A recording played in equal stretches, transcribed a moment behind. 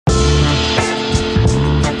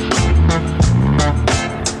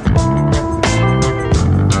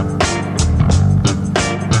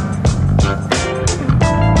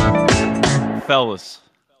Fellas,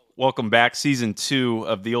 welcome back. Season 2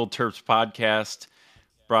 of the Old Terps podcast,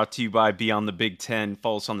 brought to you by Beyond the Big Ten.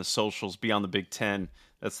 Follow us on the socials, Beyond the Big Ten.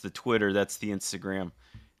 That's the Twitter, that's the Instagram.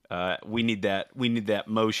 We need that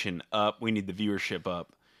motion up. We need the viewership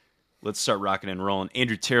up. Let's start rocking and rolling.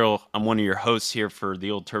 Andrew Terrell, I'm one of your hosts here for the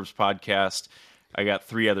Old Terps podcast. I got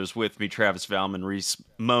 3 others with me: Travis Valman, Reese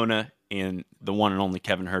Mona, and the one and only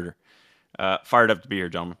Kevin Herter. Fired up to be here,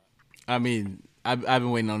 gentlemen. I mean, I've been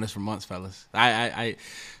waiting on this for months, fellas. I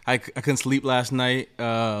couldn't sleep last night.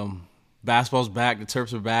 Basketball's back. The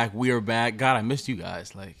Terps are back. We are back. God, I missed you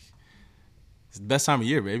guys. Like, it's the best time of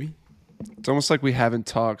year, baby. It's almost like we haven't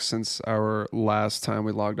talked since our last time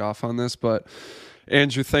we logged off on this. But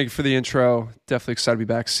Andrew, thank you for the intro. Definitely excited to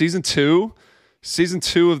be back. Season two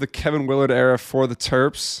of the Kevin Willard era for the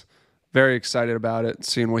Terps. Very excited about it.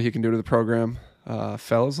 Seeing what he can do to the program.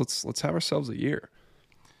 Fellas, let's have ourselves a year.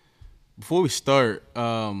 Before we start,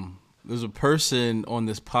 there's a person on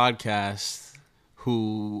this podcast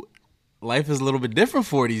who life is a little bit different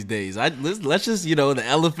for these days. Let's just, the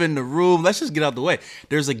elephant in the room, let's just get out the way.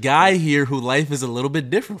 There's a guy here who life is a little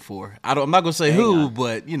bit different for. I'm not going to say who,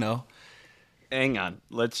 but, Hang on.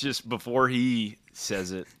 Let's just, before he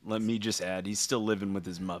says it, let me just add, he's still living with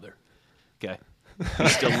his mother. Okay?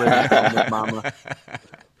 He's still living at home with mama.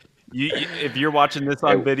 If you're watching this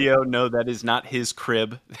on video, no, that is not his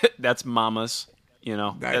crib. That's mama's.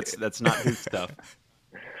 That's not his stuff.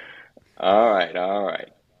 All right.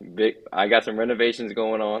 I got some renovations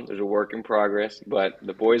going on. There's a work in progress, but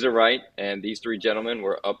the boys are right, and these 3 gentlemen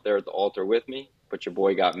were up there at the altar with me. But your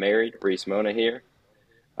boy got married. Reese Mona here.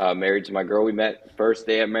 Married to my girl we met first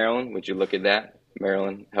day at Maryland. Would you look at that?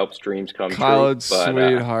 Maryland helps dreams come College true.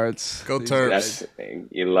 sweethearts. Go Terps.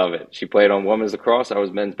 You love it. She played on women's lacrosse. I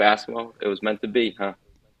was men's basketball. It was meant to be, huh?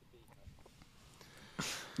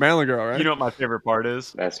 Maryland girl, right? You know what my favorite part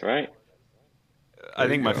is? That's right. I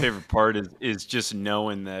think my favorite part is just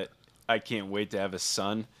knowing that I can't wait to have a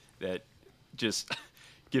son that just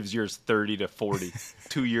gives yours 30 to 40.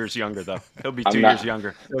 2 years younger, though. He'll be 2 years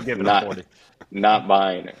younger. He'll give it a 40. Not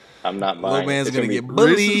buying it. I'm not buying it. Little man's going to get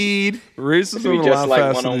bullied. Reese is moving a lot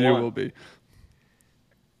faster than you will be.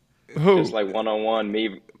 Who? Just like one-on-one,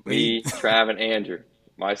 me, Trav, and Andrew.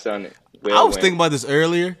 My son will I was win. thinking about this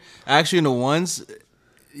earlier. Actually, in the ones,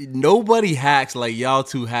 nobody hacks like y'all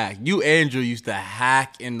 2 hack. You, Andrew, used to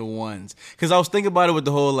hack in the ones. Because I was thinking about it with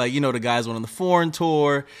the whole, the guys went on the foreign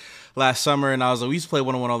tour last summer, and I was like, we used to play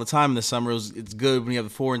one-on-one all the time in the summer. It's good when you have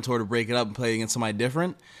the foreign tour to break it up and play against somebody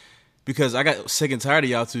different. Because I got sick and tired of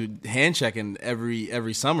y'all 2 hand checking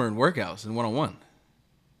every summer in workouts and one-on-one.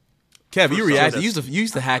 Kev, you reacted. You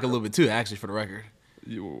used to hack a little bit too, actually, for the record.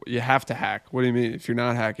 You have to hack. What do you mean? If you're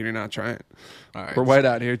not hacking, you're not trying. All right. We're white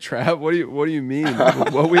out here, Trav. What do you mean?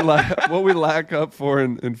 what we lack up for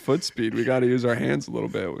in foot speed, we got to use our hands a little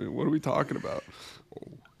bit. What are we talking about?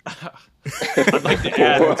 I'd like to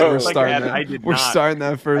add, we're starting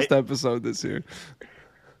that first episode this year.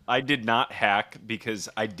 I did not hack because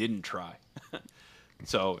I didn't try.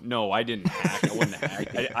 So, no, I didn't hack. I wouldn't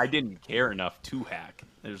hack. I didn't care enough to hack.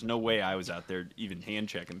 There's no way I was out there even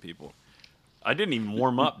hand-checking people. I didn't even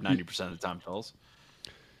warm up 90% of the time, fellas.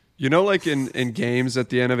 Like in games, at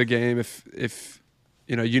the end of a game, if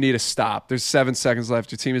you need a stop, there's 7 seconds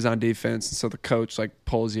left, your team is on defense, and so the coach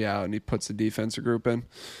pulls you out and he puts the defensive group in.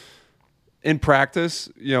 In practice,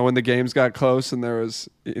 when the games got close and there was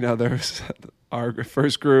our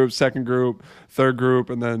first group, second group, third group,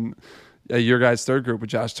 and then your guys' third group with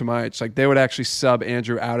Josh Tomaic, they would actually sub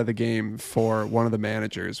Andrew out of the game for one of the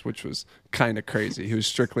managers, which was kind of crazy. He was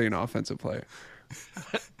strictly an offensive player.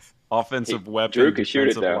 Offensive weapon, Drew could shoot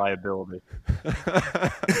it, defensive though. liability.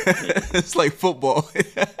 It's like football.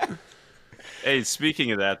 Hey,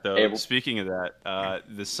 speaking of that,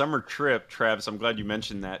 the summer trip, Travis, I'm glad you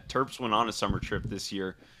mentioned that. Terps went on a summer trip this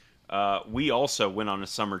year. We also went on a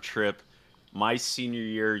summer trip. My senior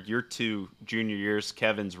year, your 2 junior years,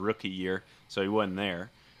 Kevin's rookie year, so he wasn't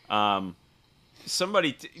there.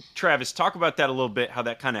 Travis, talk about that a little bit, how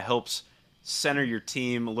that kind of helps center your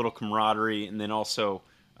team, a little camaraderie, and then also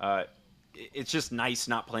it's just nice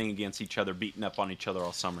not playing against each other, beating up on each other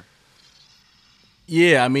all summer.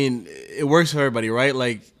 Yeah, I mean, it works for everybody, right?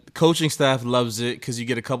 Like, coaching staff loves it because you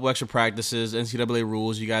get a couple extra practices, NCAA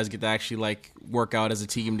rules. You guys get to actually work out as a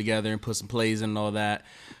team together and put some plays in and all that.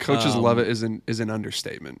 Coaches love it is an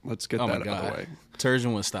understatement. Let's get that out of the way. Turgeon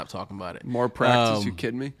wouldn't stop talking about it. More practice, you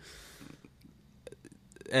kidding me?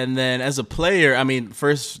 And then as a player, I mean,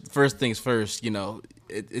 first things first,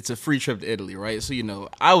 it's a free trip to Italy, right? So,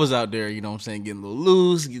 I was out there, getting a little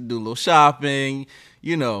loose, doing a little shopping,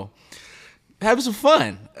 having some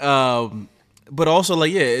fun. But also,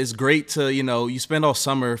 like, yeah, it's great to, you spend all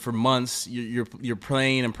summer for months. You're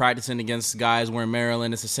playing and practicing against guys. We're in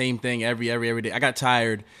Maryland. It's the same thing every day. I got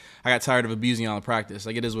tired of abusing y'all in practice.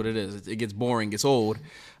 Like, it is what it is. It gets boring, gets old.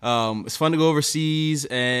 It's fun to go overseas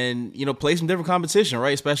and play some different competition,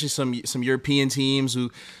 right? Especially some European teams who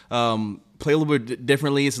play a little bit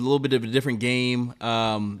differently. It's a little bit of a different game.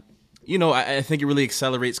 I think it really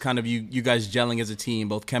accelerates kind of you guys gelling as a team,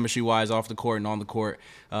 both chemistry-wise, off the court and on the court.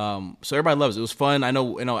 So everybody loves it. It was fun. I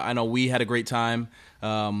know we had a great time.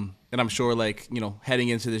 And I'm sure, heading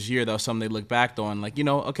into this year, that was something they look back on.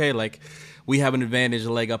 Okay, we have an advantage,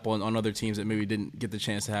 a leg up on other teams that maybe didn't get the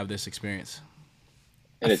chance to have this experience.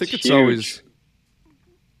 And I think it's always...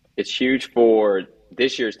 It's huge for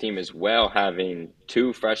this year's team as well, having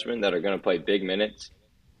 2 freshmen that are going to play big minutes.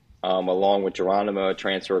 Along with Geronimo,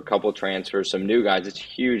 a couple transfers, some new guys. It's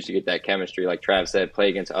huge to get that chemistry, like Trav said, play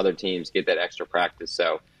against other teams, get that extra practice.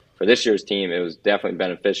 So for this year's team, it was definitely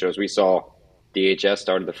beneficial. As we saw, DHS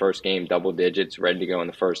started the first game double digits, ready to go in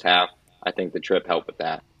the first half. I think the trip helped with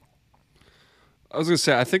that. I was going to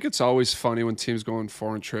say, I think it's always funny when teams go on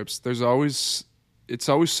foreign trips. It's always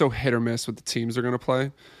so hit or miss with the teams they're going to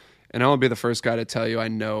play. And I won't be the first guy to tell you, I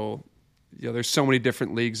know, there's so many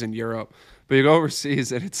different leagues in Europe. But you go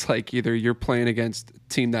overseas and it's like either you're playing against a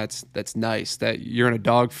team that's nice, that you're in a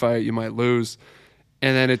dogfight, you might lose,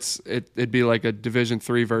 and then it'd be like a Division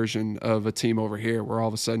III version of a team over here where all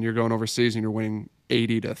of a sudden you're going overseas and you're winning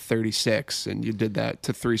 80-36, and you did that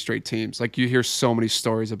to 3 straight teams. Like, you hear so many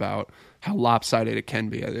stories about how lopsided it can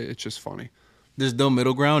be. It's just funny. There's no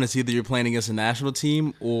middle ground. It's either you're playing against a national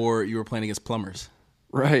team or you were playing against plumbers.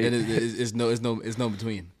 Right. It's no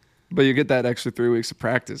between. But you get that extra 3 weeks of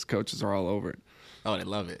practice. Coaches are all over it. Oh, they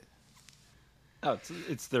love it. Oh,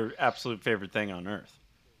 it's their absolute favorite thing on earth.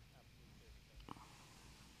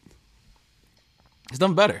 It's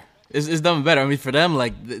done better. It's done better. I mean, for them,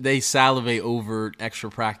 they salivate over extra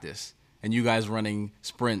practice, and you guys running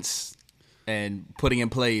sprints and putting in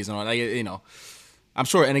plays and all. I'm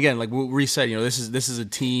sure. And again, like we said, this is a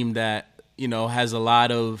team that has a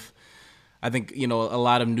lot of. I think, a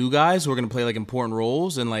lot of new guys who are going to play important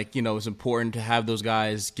roles, and it's important to have those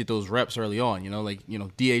guys get those reps early on.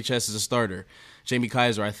 DHS is a starter. Jamie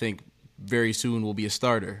Kaiser, I think, very soon will be a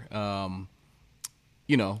starter.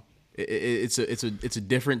 It's a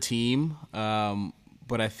different team,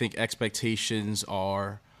 but I think expectations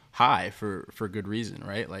are high for good reason,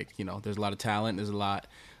 right? There's a lot of talent. There's a lot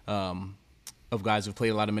of guys who've played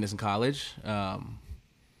a lot of minutes in college.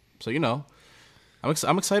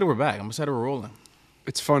 I'm excited we're back. I'm excited we're rolling.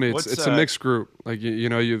 It's funny. It's a mixed group.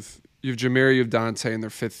 You've Jameer, you've Dante in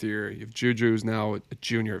their 5th year. You've Juju, who's now a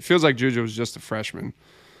junior. It feels like Juju was just a freshman.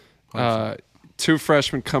 2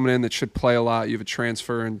 freshmen coming in that should play a lot. You have a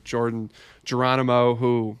transfer in Jordan Geronimo,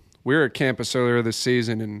 who we were at campus earlier this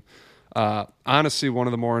season, and honestly, one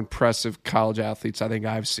of the more impressive college athletes I think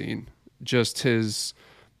I've seen. Just first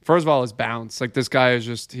of all, his bounce. This guy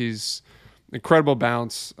is he's incredible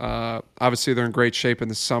bounce. Obviously, they're in great shape in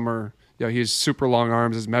the summer. He has super long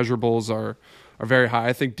arms. His measurables are very high.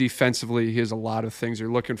 I think defensively, he has a lot of things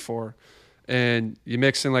you're looking for. And you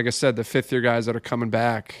mix in, like I said, the 5th-year guys that are coming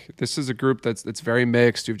back. This is a group that's very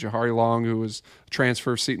mixed. You have Jahari Long, who was a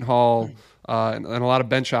transfer of Seton Hall, and a lot of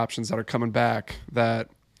bench options that are coming back.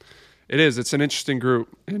 It's an interesting group.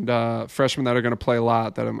 And freshmen that are going to play a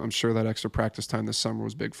lot that I'm sure that extra practice time this summer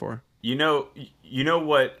was big for. You know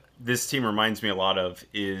what this team reminds me a lot of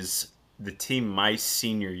is the team my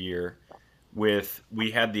senior year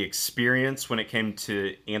we had the experience when it came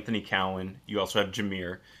to Anthony Cowan. You also have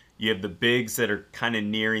Jameer. You have the bigs that are kind of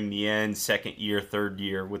nearing the end, 2nd year, 3rd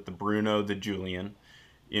year with the Bruno, the Julian.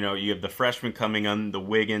 You have the freshmen coming on, the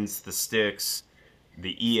Wiggins, the Sticks,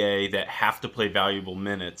 the EA that have to play valuable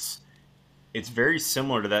minutes. It's very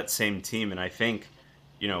similar to that same team, and I think,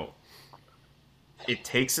 it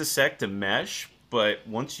takes a sec to mesh, but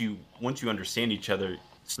once you understand each other,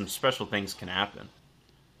 some special things can happen.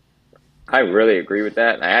 I really agree with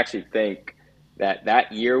that. And I actually think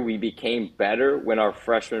that year we became better when our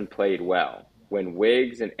freshmen played well. When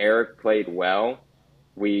Wiggs and Eric played well,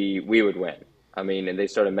 we would win. I mean, and they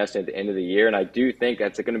started messing at the end of the year. And I do think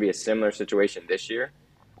that's going to be a similar situation this year.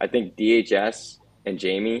 I think DHS and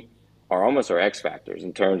Jamie are almost our X factors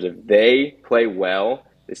in terms of they play well,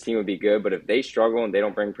 this team would be good. But if they struggle and they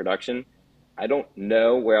don't bring production, I don't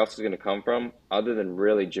know where else it's going to come from other than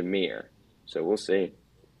really Jameer. So we'll see.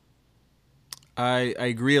 I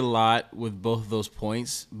agree a lot with both of those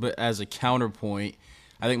points, but as a counterpoint,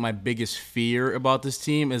 I think my biggest fear about this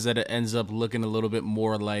team is that it ends up looking a little bit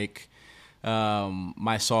more like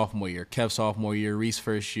my sophomore year, Kev's sophomore year, Reese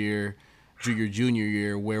first year, Drew your junior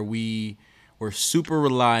year, where we were super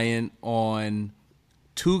reliant on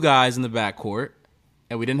two guys in the backcourt,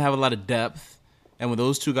 and we didn't have a lot of depth. And when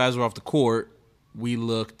those two guys were off the court, we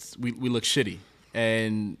looked shitty.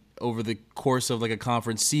 And over the course of like a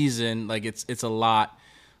conference season, like it's a lot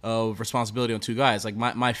of responsibility on two guys. Like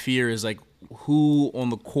my fear is like who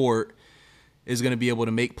on the court is going to be able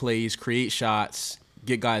to make plays, create shots,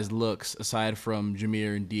 get guys looks aside from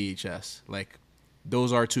Jameer and DHS. Like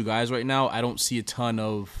those are two guys right now. I don't see a ton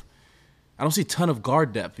of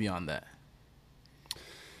guard depth beyond that.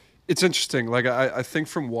 It's interesting. Like I think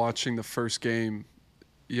from watching the first game,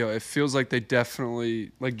 it feels like they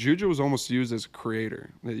definitely, like Juju was almost used as a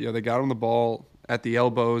creator. They got him the ball at the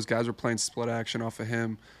elbows. Guys were playing split action off of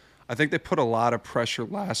him. I think they put a lot of pressure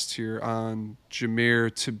last year on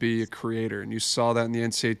Jameer to be a creator, and you saw that in the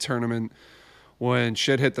NCAA tournament when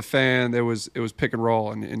shit hit the fan. It was pick and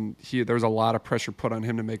roll, and there was a lot of pressure put on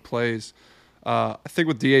him to make plays. I think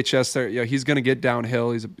with DHS there, he's going to get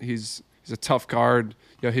downhill. He's a tough guard.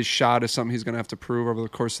 His shot is something he's going to have to prove over the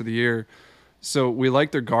course of the year. So we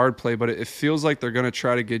like their guard play, but it feels like they're going to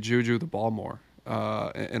try to get Juju the ball more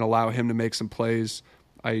and allow him to make some plays.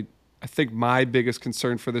 I think my biggest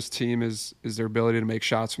concern for this team is their ability to make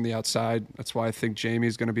shots from the outside. That's why I think Jamie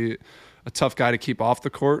is going to be a tough guy to keep off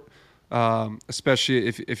the court, especially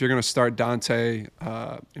if you're going to start Dante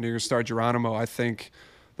and you're going to start Geronimo. I think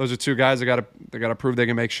those are two guys that got to prove they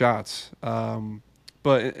can make shots.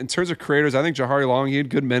 But in terms of creators, I think Jahari Long, he had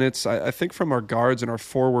good minutes. I think from our guards and our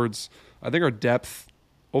forwards, I think our depth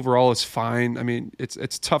overall is fine. I mean,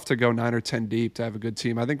 it's tough to go 9 or 10 deep to have a good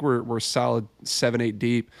team. I think we're solid 7, 8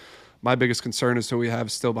 deep. My biggest concern is who we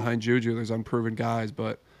have still behind Juju. There's unproven guys,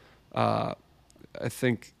 but I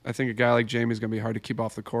think a guy like Jamie is going to be hard to keep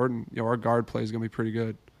off the court, and our guard play is going to be pretty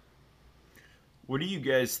good. What do you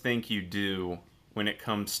guys think you do when it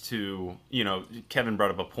comes to, Kevin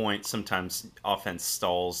brought up a point, sometimes offense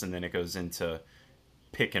stalls and then it goes into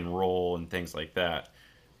pick and roll and things like that.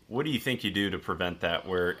 What do you think you do to prevent that,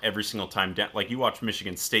 where every single time, like you watched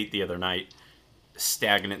Michigan State the other night,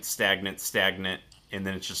 stagnant, and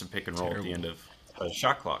then it's just a pick and roll at the end of a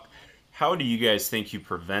shot clock. How do you guys think you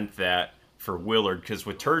prevent that for Willard? Because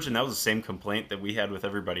with Turgeon, that was the same complaint that we had with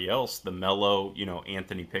everybody else. The mellow,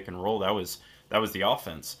 Anthony pick and roll, that was the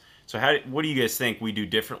offense. So what do you guys think we do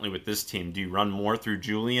differently with this team? Do you run more through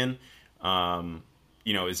Julian?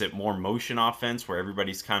 Is it more motion offense where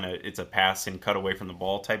everybody's it's a pass and cut away from the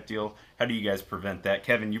ball type deal? How do you guys prevent that?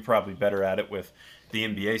 Kevin, you're probably better at it with the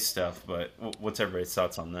NBA stuff, but what's everybody's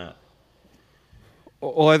thoughts on that?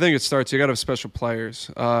 Well, I think it starts, you got to have special players.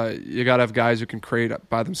 You got to have guys who can create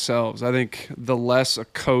by themselves. I think the less a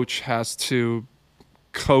coach has to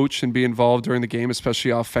coach and be involved during the game,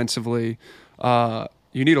 especially offensively,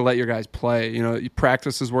 you need to let your guys play.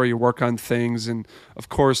 Practice is where you work on things, and of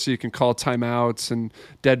course you can call timeouts and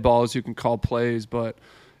dead balls, you can call plays, but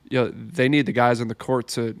they need the guys on the court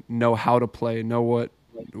to know how to play, know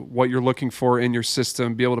what you're looking for in your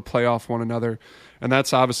system, be able to play off one another. And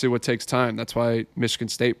that's obviously what takes time. That's why Michigan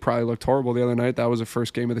State probably looked horrible the other night. That was the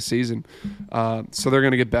first game of the season. So they're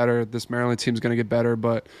going to get better. This Maryland team is going to get better,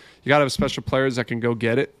 but you got to have special players that can go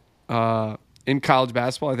get it. In college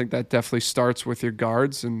basketball, I think that definitely starts with your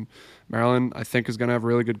guards, and Maryland, I think, is going to have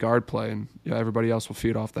really good guard play, and everybody else will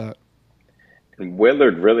feed off that. And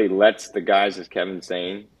Willard really lets the guys, as Kevin's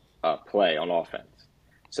saying, play on offense.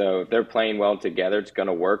 So if they're playing well together, it's going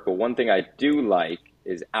to work. But one thing I do like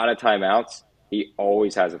is out of timeouts, he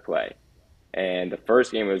always has a play. And the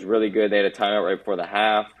first game was really good. They had a timeout right before the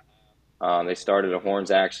half. They started a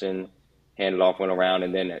horns action, handed off, went around,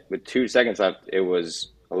 and then with 2 seconds left, it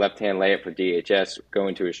was a left-hand layup for DHS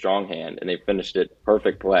going to his strong hand, and they finished it.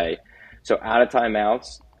 Perfect play. So out of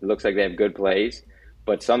timeouts, it looks like they have good plays,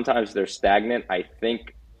 but sometimes they're stagnant. I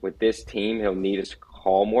think with this team, he'll need us to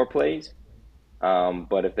call more plays.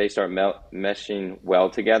 But if they start meshing well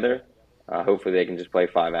together, hopefully they can just play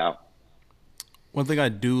 5 out. One thing I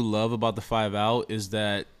do love about the 5 out is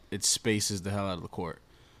that it spaces the hell out of the court.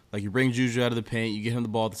 Like, you bring Juju out of the paint, you get him the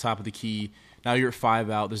ball at the top of the key. Now you're at 5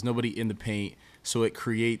 out. There's nobody in the paint. So it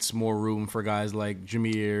creates more room for guys like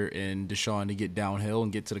Jameer and Deshaun to get downhill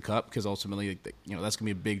and get to the cup, because ultimately, that's going to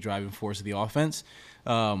be a big driving force of the offense.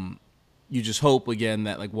 You just hope, again,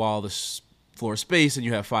 that while the floor is space and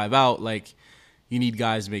you have 5 out, you need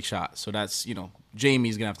guys to make shots. So that's,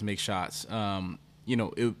 Jamie's going to have to make shots.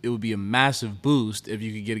 It would be a massive boost if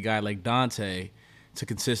you could get a guy like Dante to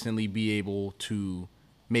consistently be able to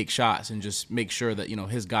make shots and just make sure that,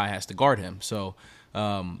 his guy has to guard him. So,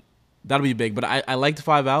 that'll be big, but I like the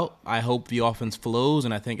 5 out. I hope the offense flows,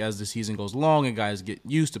 and I think as the season goes along and guys get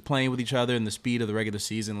used to playing with each other and the speed of the regular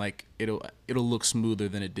season, it'll look smoother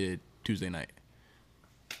than it did Tuesday night.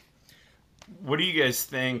 What do you guys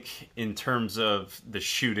think in terms of the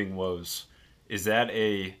shooting woes? Is that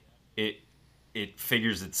it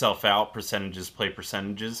figures itself out, percentages play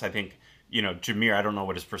percentages? I think, Jameer, I don't know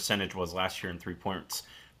what his percentage was last year in 3 points,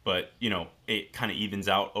 but, it kind of evens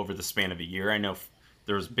out over the span of a year. I know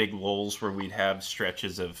there was big lulls where we'd have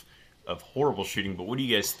stretches of horrible shooting, but what do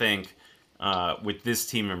you guys think with this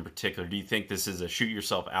team in particular? Do you think this is a shoot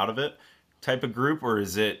yourself out of it type of group, or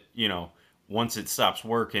is it, once it stops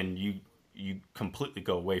working, you completely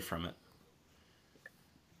go away from it?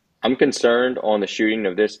 I'm concerned on the shooting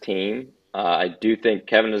of this team. I do think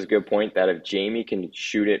Kevin has a good point that if Jamie can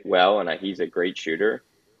shoot it well, and he's a great shooter,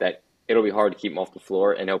 that it'll be hard to keep him off the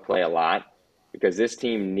floor, and he'll play a lot because this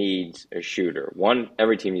team needs a shooter.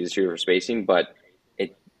 Every team needs a shooter for spacing, but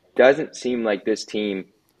it doesn't seem like this team,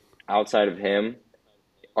 outside of him,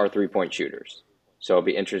 are three-point shooters. So I'll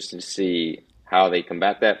be interested to see how they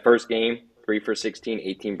combat that. First game, 3 for 16,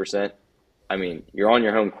 18%. I mean, you're on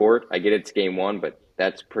your home court. I get it's game one, but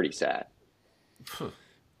that's pretty sad.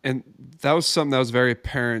 And that was something that was very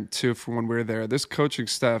apparent, too, from when we were there. This coaching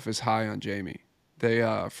staff is high on Jamie. They,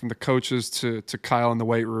 from the coaches to Kyle in the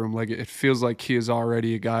weight room, like it feels like he is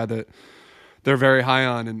already a guy that they're very high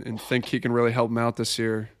on and think he can really help them out this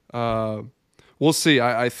year. We'll see.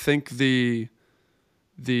 I think the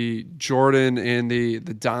Jordan and the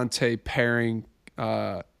Dante pairing,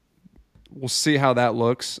 we'll see how that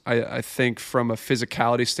looks. I think from a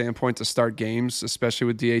physicality standpoint to start games, especially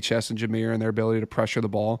with DHS and Jameer and their ability to pressure the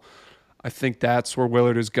ball, I think that's where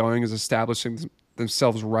Willard is going, is establishing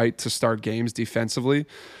themselves right to start games defensively.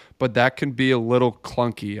 But that can be a little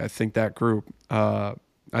clunky, I think, that group. I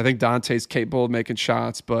think Dante's capable of making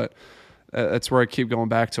shots, but that's where I keep going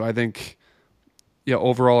back to. I think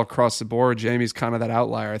overall across the board, Jamie's kind of that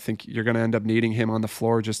outlier. I think you're going to end up needing him on the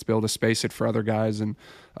floor just to be able to space it for other guys. And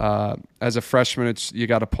as a freshman, you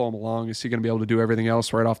got to pull him along. Is he going to be able to do everything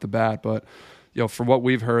else right off the bat? But from what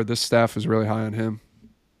we've heard, this staff is really high on him.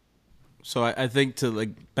 So I think to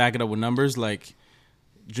back it up with numbers,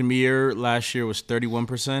 Jameer last year was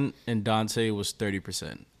 31% and Dante was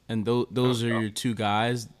 30%. And those are your two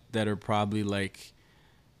guys that are probably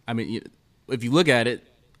if you look at it,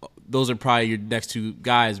 those are probably your next two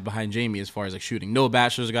guys behind Jamie as far as shooting. Noah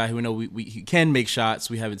Bachelor's a guy who we know he can make shots.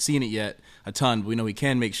 We haven't seen it yet a ton, but we know he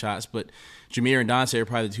can make shots. But Jameer and Dante are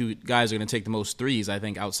probably the two guys who are going to take the most threes, I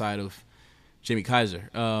think, outside of Jamie Kaiser.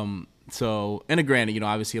 And granted,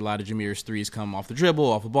 obviously a lot of Jameer's threes come off the dribble,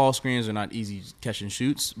 off of ball screens. They're not easy catch and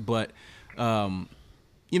shoots. But,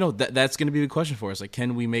 that's going to be the question for us.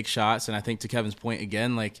 Can we make shots? And I think to Kevin's point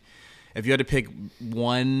again, if you had to pick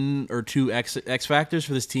one or two X factors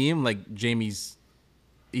for this team, he's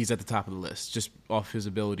at the top of the list just off his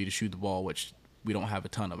ability to shoot the ball, which we don't have a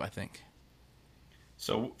ton of, I think.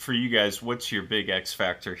 So for you guys, what's your big X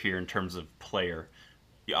factor here in terms of player?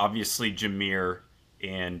 Obviously, Jameer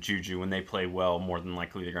and Juju, when they play well, more than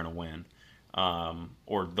likely they're going to win,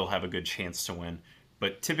 or they'll have a good chance to win.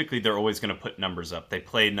 But typically, they're always going to put numbers up. They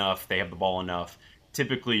play enough. They have the ball enough.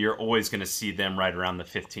 Typically, you're always going to see them right around the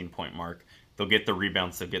 15-point mark. They'll get the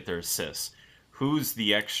rebounds. They'll get their assists. Who's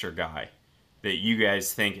the extra guy that you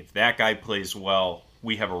guys think, if that guy plays well,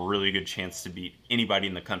 we have a really good chance to beat anybody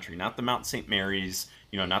in the country? Not the Mount St. Mary's,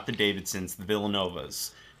 not the Davidsons, the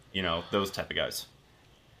Villanovas, those type of guys.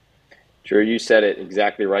 Drew, you said it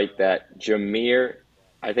exactly right, that Jameer,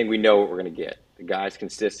 I think we know what we're going to get. The guy's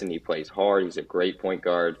consistent. He plays hard. He's a great point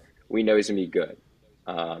guard. We know he's going to be good.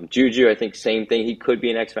 Juju, I think same thing. He could be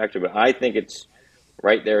an X factor, but I think it's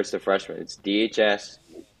right there. It's the freshman. It's DHS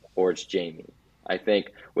or it's Jamie. I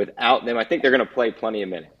think without them, I think they're going to play plenty of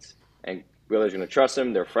minutes. And Willard's going to trust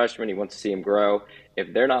them. They're freshmen. He wants to see him grow.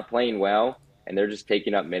 If they're not playing well and they're just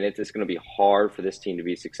taking up minutes, it's going to be hard for this team to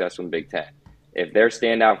be successful in the Big Ten. If they're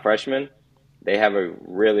standout freshmen, they have a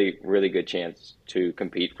really, really good chance to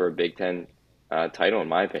compete for a Big Ten title, in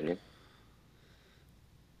my opinion.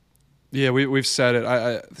 Yeah, we've said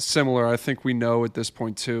it. Similar. I think we know at this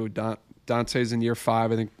point too. Dante's in year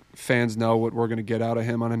 5. I think fans know what we're going to get out of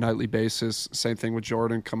him on a nightly basis. Same thing with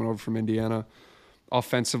Jordan coming over from Indiana.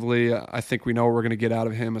 Offensively, I think we know what we're going to get out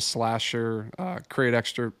of him: a slasher, create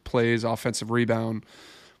extra plays, offensive rebound,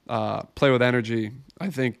 play with energy. I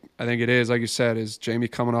think it is, like you said, is Jamie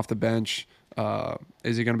coming off the bench.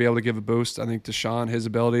 Is he going to be able to give a boost? I think Deshaun, his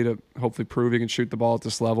ability to hopefully prove he can shoot the ball at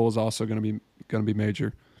this level is also going to be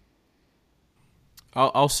major.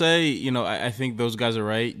 I'll say, I think those guys are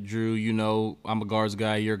right. Drew, I'm a guards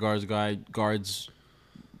guy. You're a guards guy. Guards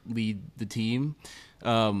lead the team.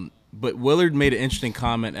 But Willard made an interesting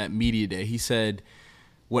comment at Media Day. He said,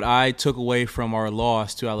 what I took away from our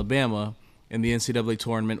loss to Alabama in the NCAA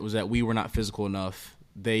tournament was that we were not physical enough.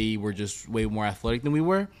 They were just way more athletic than we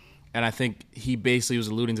were. And I think he basically was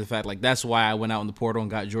alluding to the fact, like, that's why I went out in the portal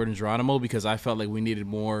and got Jordan Geronimo, because I felt like we needed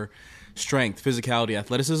more strength, physicality,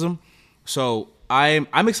 athleticism. So I'm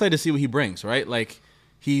excited to see what he brings, right? Like,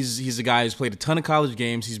 he's a guy who's played a ton of college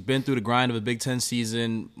games. He's been through the grind of a Big Ten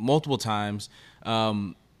season multiple times.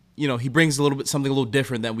 He brings something a little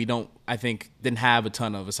different that we didn't have a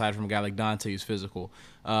ton of, aside from a guy like Dante who's physical.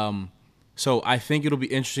 So I think it'll be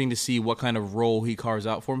interesting to see what kind of role he carves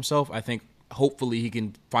out for himself. I think hopefully he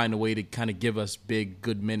can find a way to kind of give us big,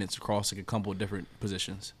 good minutes across like a couple of different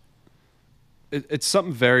positions. It's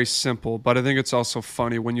something very simple, but I think it's also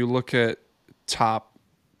funny when you look at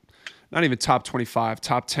not even top 25,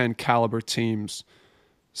 top 10 caliber teams,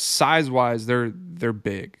 size-wise, they're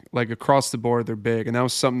big. Like, across the board, they're big. And that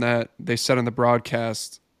was something that they said on the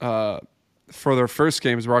broadcast for their first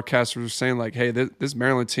games. Broadcasters were saying, like, hey, this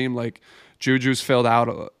Maryland team, like, Juju's filled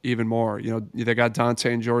out even more. They got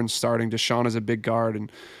Dante and Jordan starting. Deshaun is a big guard,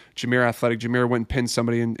 and Jameer athletic. Jameer went and pinned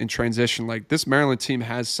somebody in transition. Like, this Maryland team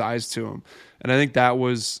has size to them. And I think that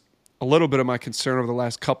was a little bit of my concern over the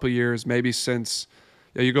last couple of years, maybe since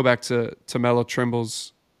you go back to Melo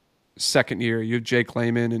Trimble's second year. You have Jake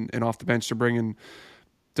Layman and off the bench to bring in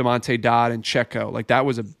DeMonte Dodd and Checo. Like, that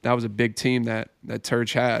was a big team that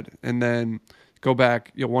Turge had. And then go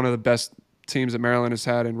back, one of the best teams that Maryland has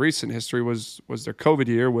had in recent history was their COVID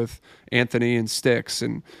year with Anthony and Sticks,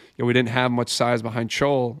 and we didn't have much size behind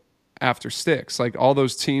Chol after Sticks. Like, all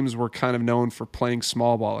those teams were kind of known for playing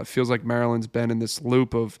small ball. It feels like Maryland's been in this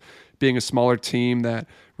loop of being a smaller team that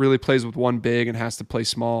really plays with one big and has to play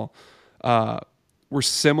small. We're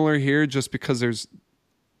similar here just because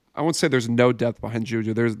I won't say there's no depth behind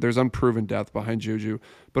Juju. There's unproven depth behind Juju,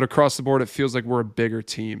 but across the board, it feels like we're a bigger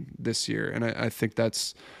team this year, and I think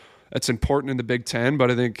that's important in the Big Ten. But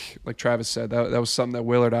I think, like Travis said, that was something that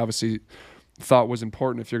Willard obviously thought was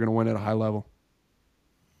important if you're going to win at a high level.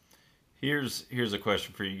 Here's a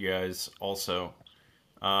question for you guys also.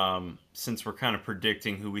 Since we're kind of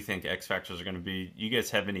predicting who we think X Factors are going to be, you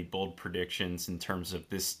guys have any bold predictions in terms of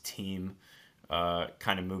this team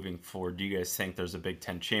kind of moving forward? Do you guys think there's a Big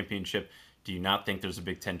Ten championship? Do you not think there's a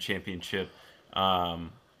Big Ten championship? For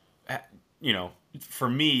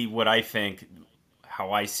me, what I think,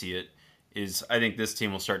 how I see it, is I think this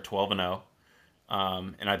team will start 12-0.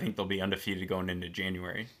 And I think they'll be undefeated going into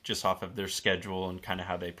January, just off of their schedule and kind of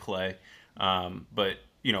how they play. But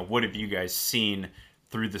what have you guys seen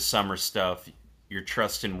through the summer stuff? Your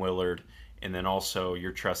trust in Willard, and then also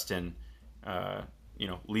your trust in,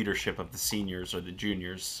 leadership of the seniors or the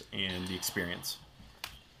juniors and the experience.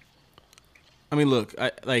 I mean, look,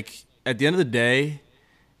 at the end of the day,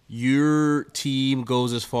 your team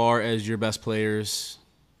goes as far as your best players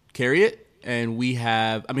carry it. And we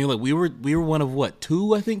have, we were one of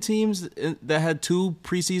two, I think, teams that had 2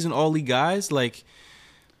 preseason all-league guys.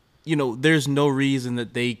 There's no reason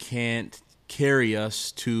that they can't carry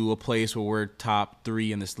us to a place where we're top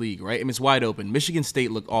 3 in this league, right? I mean, it's wide open. Michigan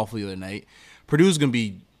State looked awful the other night. Purdue's going to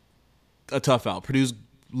be a tough out. Purdue's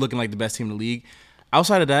looking like the best team in the league.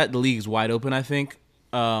 Outside of that, the league is wide open, I think.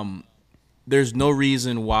 There's no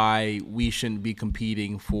reason why we shouldn't be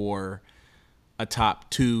competing for a top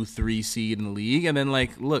 2-3 seed in the league. And then,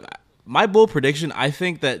 look, my bold prediction, I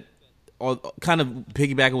think that, kind of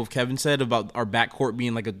piggybacking what Kevin said about our backcourt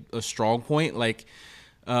being a strong point,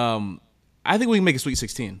 I think we can make a Sweet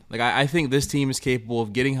 16. I think this team is capable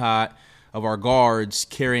of getting hot, of our guards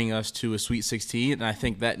carrying us to a Sweet 16, and I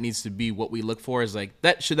think that needs to be what we look for. Is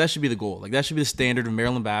that should be the goal. That should be the standard of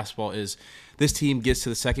Maryland basketball. Is this team gets to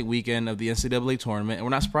the second weekend of the NCAA tournament, and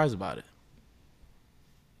we're not surprised about it.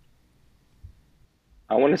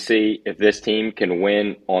 I want to see if this team can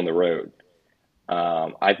win on the road.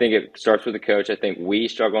 I think it starts with the coach. I think we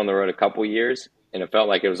struggled on the road a couple years, and it felt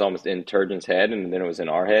like it was almost in Turgeon's head, and then it was in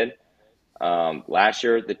our head. Last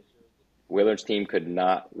year, the Willard's team could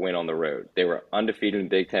not win on the road. They were undefeated in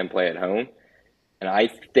Big Ten play at home. And I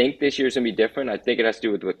think this year's going to be different. I think it has to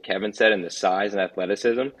do with what Kevin said and the size and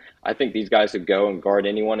athleticism. I think these guys could go and guard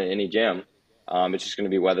anyone in any gym. It's just going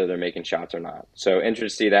to be whether they're making shots or not. So interested to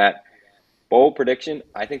see that. Bold prediction,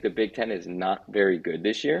 I think the Big Ten is not very good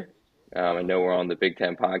this year. I know we're on the Big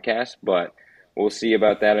Ten podcast, but we'll see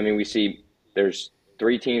about that. I mean, we see there's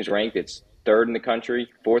 3 teams ranked. It's 3rd in the country,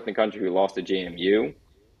 4th in the country who lost to JMU,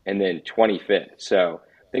 and then 25th. So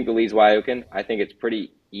I think the league's wide open. I think it's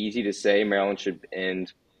pretty easy to say Maryland should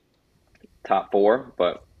end top 4,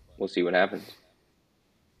 but we'll see what happens.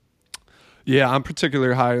 Yeah, I'm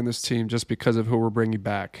particularly high on this team just because of who we're bringing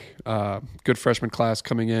back. Good freshman class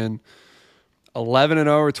coming in. 11-0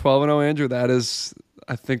 or 12-0, Andrew,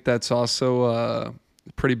 I think that's also a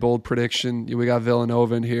pretty bold prediction. We got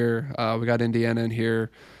Villanova in here. We got Indiana in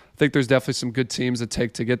here. I think there's definitely some good teams that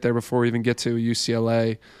take to get there before we even get to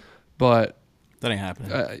UCLA. But That ain't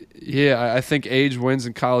happening. yeah, I think age wins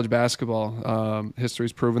in college basketball.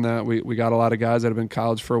 History's proven that. We got a lot of guys that have been in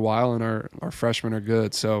college for a while, and our freshmen are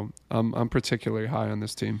good. So I'm particularly high on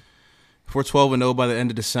this team. If we're 12-0 by the end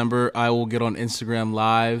of December, I will get on Instagram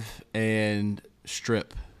Live and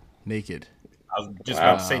strip naked. I was just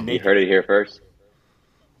about to say You naked. heard it here first.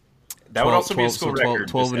 That would also be a 12 school so 12 record.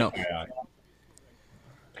 12 and just 0. FYI.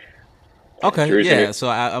 Okay, Drew's yeah. here. So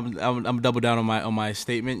I'm double down on my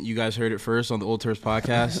statement. You guys heard it first on the Old Terps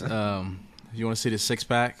podcast. If you want to see the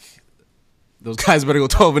 6-pack, those guys better go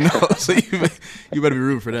 12-0. So you better be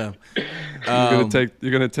rooting for them. You're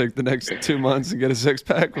gonna take the next 2 months and get a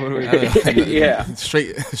 6-pack. What do we? Yeah.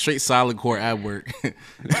 straight solid core ab work.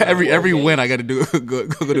 every win I got to do go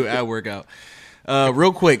do ab workout.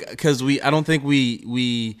 Real quick, because we haven't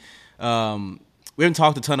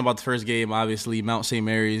talked a ton about the first game. Obviously, Mount St.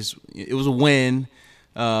 Mary's, it was a win.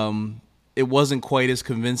 It wasn't quite as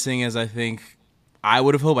convincing as I think I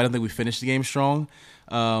would have hoped. I don't think we finished the game strong.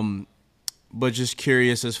 But just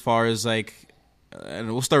curious as far as like,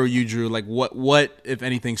 and we'll start with you, Drew. Like, what if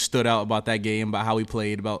anything stood out about that game, about how we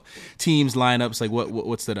played, about teams, lineups? Like,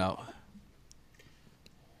 what stood out?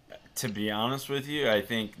 To be honest with you, I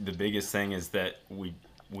think the biggest thing is that we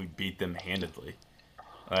beat them handedly.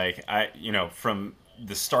 Like, from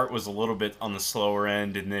the start was a little bit on the slower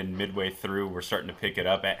end, and then midway through we're starting to pick it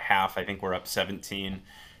up. At half, I think we're up 17,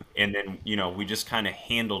 and then we just kind of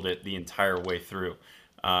handled it the entire way through.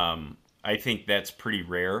 I think that's pretty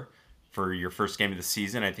rare for your first game of the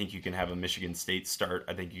season. I think you can have a Michigan State start.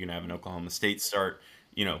 I think you can have an Oklahoma State start.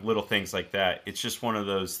 Little things like that. It's just one of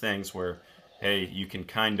those things where, hey, you can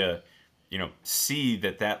kind of see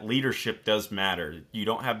that leadership does matter. You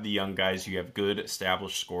don't have the young guys. You have good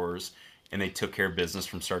established scorers, and they took care of business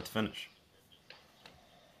from start to finish.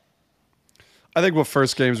 I think what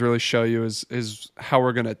first games really show you is how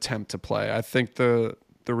we're going to attempt to play. I think the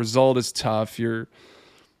result is tough.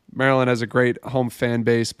 Maryland has a great home fan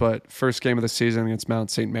base, but first game of the season against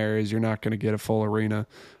Mount St. Mary's, you're not going to get a full arena.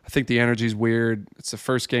 I think the energy's weird. It's the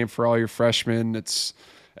first game for all your freshmen.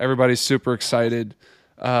 Everybody's super excited.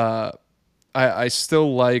 I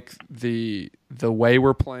still like the way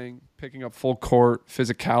we're playing, picking up full court,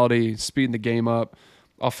 physicality, speeding the game up.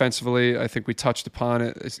 Offensively, I think we touched upon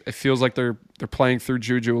it. It feels like they're playing through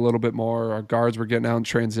Juju a little bit more. Our guards were getting out in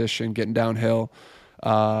transition, getting downhill.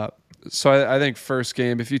 So I think first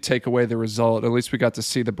game, if you take away the result, at least we got to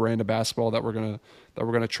see the brand of basketball that we're gonna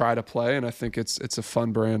try to play, and I think it's a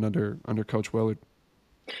fun brand under Coach Willard.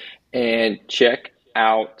 And check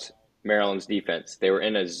out Maryland's defense. They were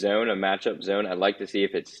in a matchup zone. I'd like to see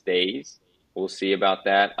if it stays. We'll see about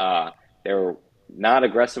that. They were not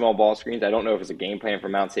aggressive on ball screens. I don't know if it's a game plan for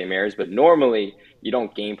Mount St. Mary's, but normally you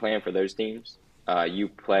don't game plan for those teams. You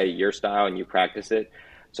play your style and you practice it.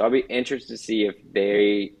 So I'll be interested to see if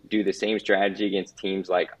they do the same strategy against teams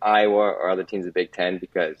like Iowa or other teams in the Big Ten,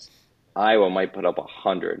 because Iowa might put up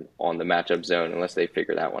 100 on the matchup zone unless they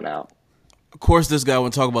figure that one out. Of course, this guy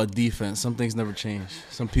would talk about defense. Some things never change.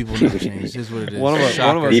 Some people never change. This is what it is. One of us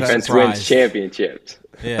Defense wins championships.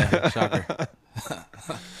 Yeah, shocker.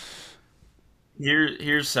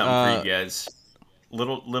 Here's something for you guys.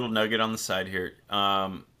 Little nugget on the side here.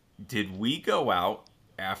 Did we go out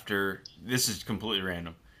after – this is completely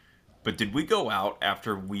random. But did we go out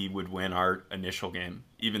after we would win our initial game,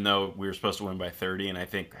 even though we were supposed to win by 30, and I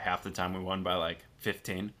think half the time we won by like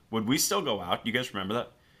 15? Would we still go out? You guys remember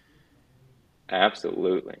that?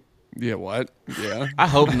 Absolutely. Yeah, what? Yeah. I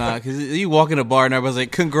hope not, because you walk in a bar and everybody's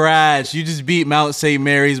like, congrats, you just beat Mount St.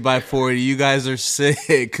 Mary's by 40. You guys are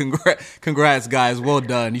sick. Congrats, guys. Well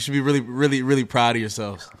done. You should be really, really, really proud of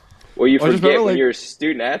yourselves. Well, you forget when you're a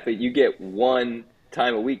student athlete, you get one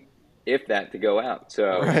time a week, if that, to go out.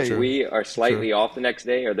 So Right. if we are slightly off the next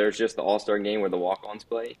day, or there's just the All-Star game where the walk-ons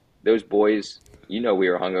play, those boys, we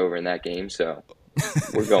were hungover in that game, so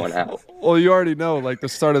we're going out. Well, you already know, like the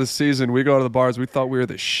start of the season, we go to the bars, we thought we were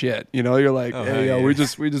the shit. You're like, hey, yo, yeah. we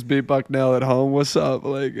just beat Bucknell at home. What's up?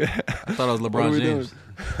 Like, I thought it was what are LeBron we James.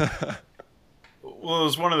 doing? Well, it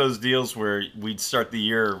was one of those deals where we'd start the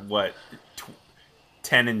year,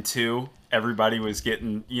 10-2. Everybody was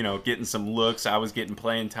getting some looks. I was getting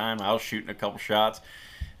playing time. I was shooting a couple shots.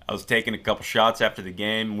 I was taking a couple shots after the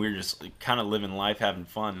game. We were just kind of living life, having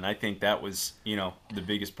fun. And I think that was, the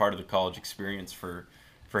biggest part of the college experience for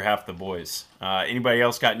half the boys. Anybody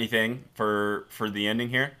else got anything for the ending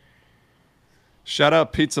here? Shout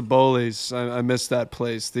out Pizza Boli's. I missed that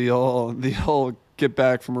place. The old get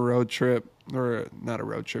back from a road trip, or not a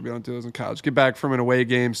road trip. You don't do those in college. Get back from an away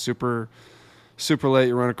game super late.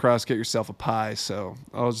 You run across, get yourself a pie. So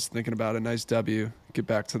I was just thinking about a nice W. Get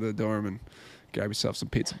back to the dorm and grab yourself some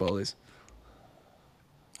pizza bullies.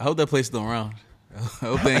 I hope that place still around. I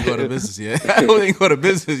hope they ain't go to business yet. I hope they ain't go to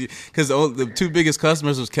business because the two biggest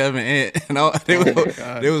customers was Kevin and Ant, and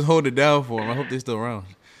they was holding it down for him. I hope they still around.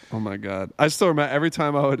 Oh my God. I still remember every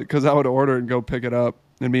time I would order and go pick it up.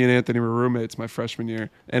 And me and Anthony were roommates my freshman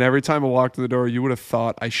year. And every time I walked through the door, you would have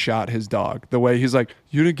thought I shot his dog. The way he's like,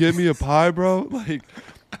 "You didn't get me a pie, bro?" Like,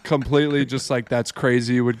 completely just like, that's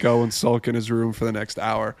crazy. He would go and sulk in his room for the next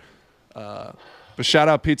hour. But shout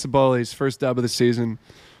out Pizza Bullies, first dub of the season.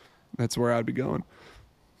 That's where I'd be going.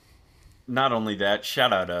 Not only that,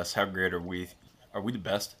 shout out us. How great are we? Are we the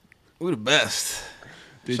best? We're the best.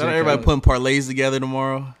 DJ Shout out everybody putting parlays together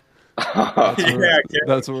tomorrow.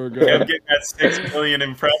 That's where we're going. Kev getting that 6 million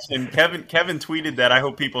impression. Kevin tweeted that. I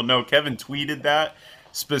hope people know. Kevin tweeted that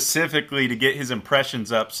specifically to get his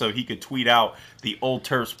impressions up so he could tweet out the Old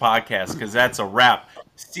Terps podcast, because that's a wrap.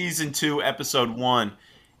 Season 2, episode 1.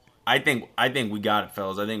 I think we got it,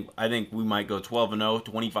 fellas. I think we might go 12-0,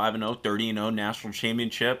 25-0, 30-0, national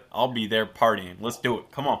championship. I'll be there partying. Let's do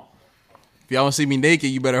it. Come on. If y'all want to see me naked,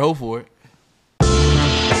 you better hope for it.